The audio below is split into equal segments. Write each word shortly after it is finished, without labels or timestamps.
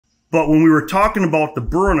But when we were talking about the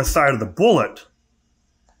burr on the side of the bullet,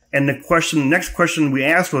 and the next question we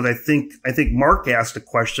asked was, I think Mark asked a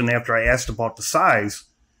question after I asked about the size.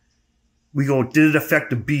 We go, did it affect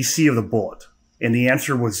the BC of the bullet? And the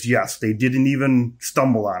answer was yes. They didn't even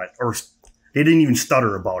stumble on it, or they didn't even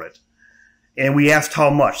stutter about it. And we asked how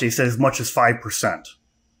much. They said as much as 5%.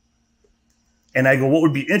 And I go, what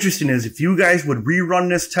would be interesting is if you guys would rerun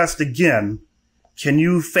this test again, can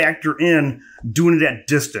you factor in doing it at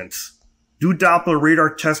distance? Do Doppler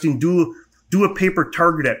radar testing, do a paper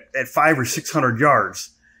target at 500 or 600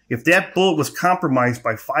 yards. If that bullet was compromised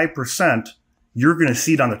by 5%, you're going to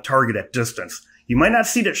see it on the target at distance. You might not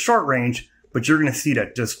see it at short range, but you're going to see it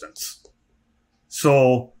at distance.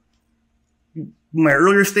 So my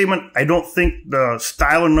earlier statement, I don't think the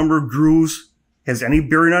style and number of grooves has any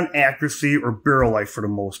bearing on accuracy or barrel life for the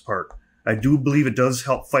most part. I do believe it does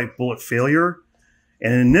help fight bullet failure.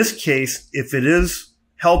 And in this case, if it is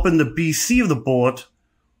helping the BC of the bullet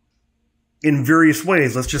in various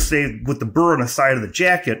ways, let's just say with the burr on the side of the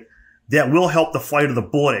jacket, that will help the flight of the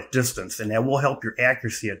bullet at distance, and that will help your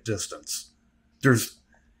accuracy at distance. If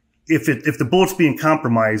the bullet's being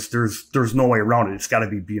compromised, there's no way around it. It's got to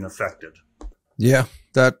be being affected. Yeah,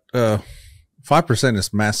 that 5%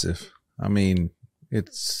 is massive. I mean,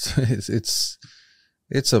 it's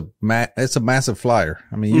a massive flyer.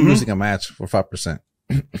 I mean, you're losing a match for 5%.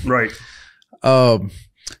 Right.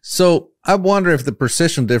 So I wonder if the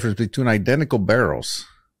precision difference between identical barrels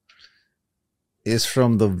is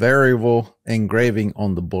from the variable engraving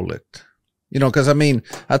on the bullet. You know, because I mean,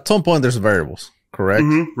 at some point there's variables, correct?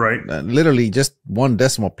 Right. Literally just one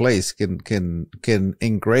decimal place can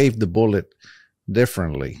engrave the bullet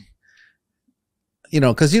differently. You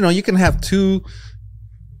know, because, you know, you can have two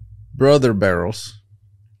brother barrels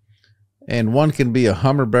and one can be a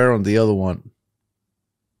Hummer barrel and the other one,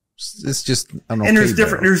 it's just an okay. And there's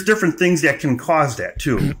barrel. different things that can cause that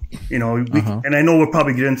too. You know, and I know we'll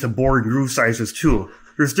probably get into bore and groove sizes too.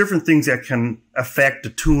 There's different things that can affect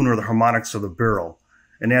the tune or the harmonics of the barrel.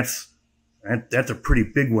 And that's a pretty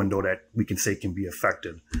big window that we can say can be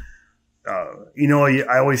affected. You know,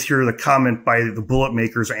 I always hear the comment by the bullet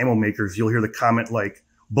makers or ammo makers. You'll hear the comment like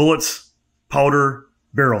bullets, powder,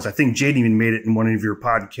 barrels. I think Jade even made it in one of your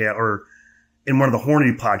podcasts, or in one of the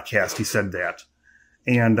Hornady podcasts. He said that.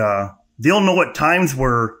 And they'll know at times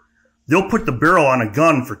where they'll put the barrel on a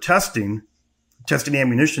gun for testing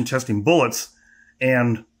ammunition, testing bullets,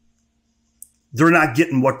 and they're not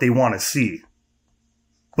getting what they want to see.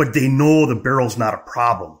 But they know the barrel's not a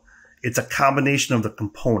problem. It's a combination of the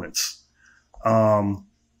components.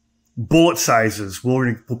 Bullet sizes,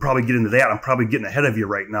 we'll probably get into that. I'm probably getting ahead of you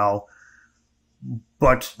right now.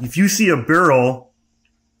 But if you see a barrel,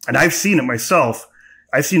 and I've seen it myself,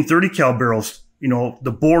 I've seen 30 cal barrels. You know,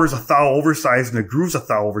 the bore is a thou oversized and the groove's a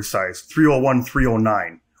thou oversized, 301,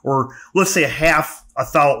 309. Or let's say a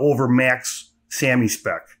thou over max SAMI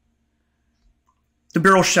spec. The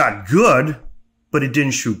barrel shot good, but it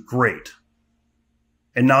didn't shoot great.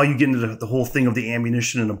 And now you get into the whole thing of the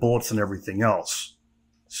ammunition and the bullets and everything else.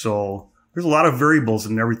 So there's a lot of variables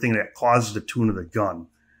in everything that causes the tune of the gun.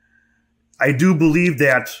 I do believe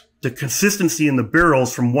that the consistency in the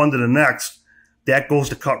barrels from one to the next, that goes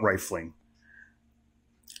to cut rifling.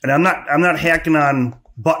 And I'm not hacking on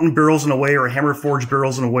button barrels in a way or hammer forged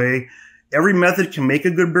barrels in a way. Every method can make a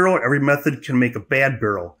good barrel. Every method can make a bad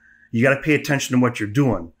barrel. You got to pay attention to what you're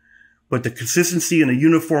doing. But the consistency and the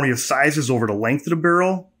uniformity of sizes over the length of the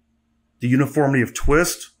barrel, the uniformity of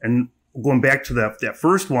twist, and going back to that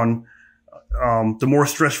first one, the more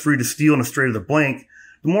stress-free the steel and the straighter the blank,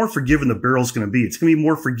 the more forgiving the barrel is going to be. It's going to be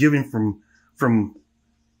more forgiving from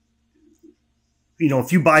you know,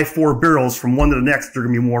 if you buy 4 barrels from one to the next, they're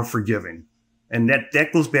going to be more forgiving. And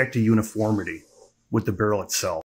that goes back to uniformity with the barrel itself.